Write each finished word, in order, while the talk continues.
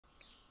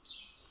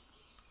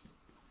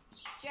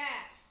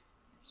Jack!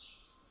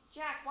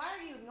 Jack, why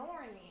are you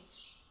ignoring me?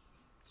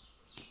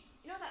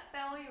 You know that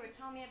fellow you were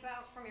telling me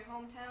about from your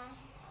hometown?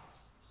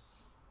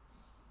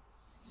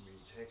 You mean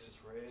Texas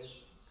Red?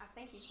 I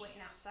think he's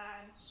waiting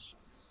outside.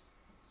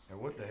 And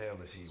what the hell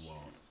does he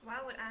want? Why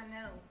would I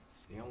know?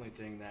 The only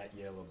thing that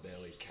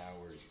yellow-bellied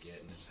coward is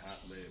getting is hot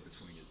lead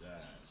between his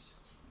eyes.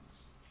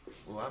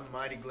 Well, I'm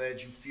mighty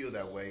glad you feel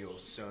that way, old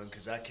son,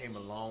 because I came a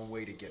long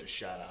way to get a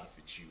shot off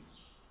at you.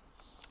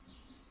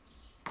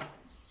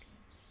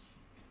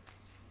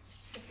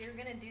 If you're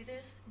gonna do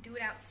this, do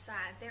it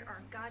outside. There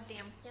are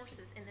goddamn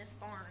horses in this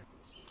barn.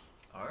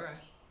 All right.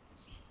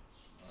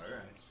 All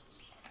right.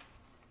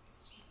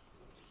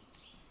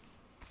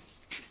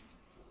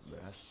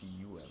 But I see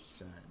you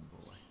outside,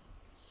 boy.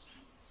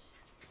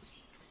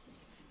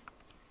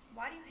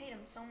 Why do you hate him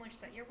so much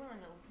that you're willing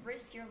to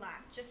risk your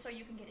life just so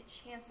you can get a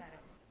chance at him?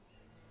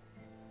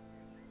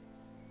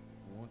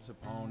 Once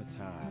upon a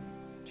time,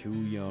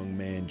 two young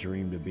men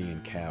dreamed of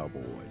being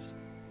cowboys.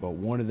 But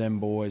one of them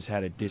boys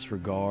had a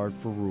disregard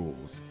for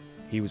rules.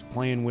 He was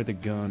playing with a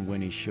gun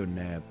when he shouldn't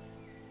have,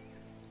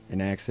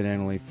 and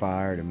accidentally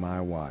fired at my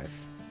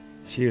wife.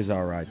 She was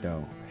alright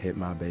though, hit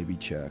my baby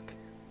Chuck.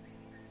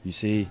 You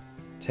see,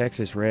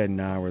 Texas Red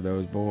and I were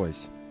those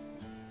boys.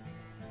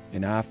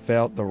 And I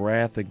felt the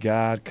wrath of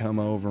God come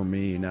over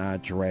me, and I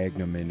dragged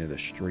him into the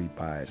street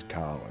by his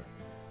collar.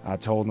 I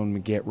told him to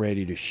get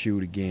ready to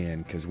shoot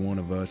again, 'cause one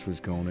of us was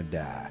gonna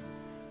die.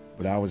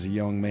 But I was a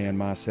young man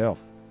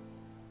myself.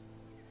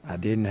 I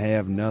didn't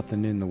have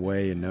nothing in the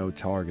way of no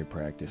target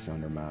practice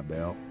under my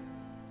belt.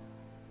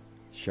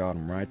 Shot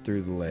him right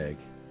through the leg.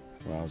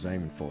 Well, I was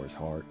aiming for his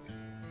heart.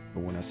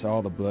 But when I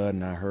saw the blood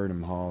and I heard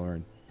him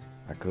hollering,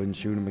 I couldn't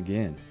shoot him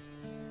again.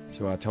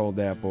 So I told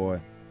that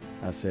boy,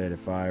 I said,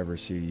 if I ever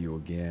see you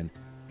again,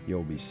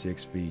 you'll be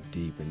 6 feet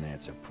deep, and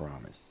that's a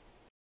promise.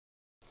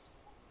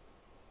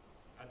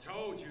 I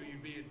told you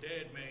you'd be a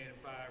dead man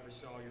if I ever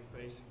saw your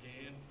face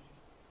again.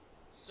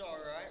 It's all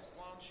right.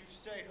 Why don't you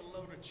say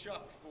hello to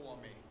Chuck for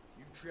me?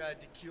 You tried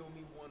to kill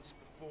me once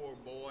before,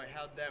 boy.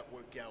 How'd that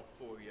work out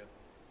for you?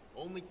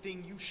 Only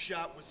thing you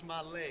shot was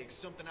my leg,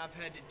 something I've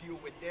had to deal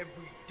with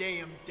every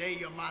damn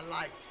day of my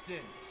life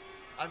since.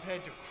 I've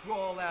had to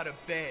crawl out of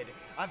bed.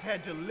 I've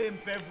had to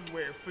limp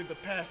everywhere for the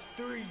past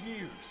 3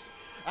 years.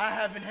 I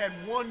haven't had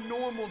one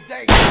normal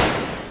day.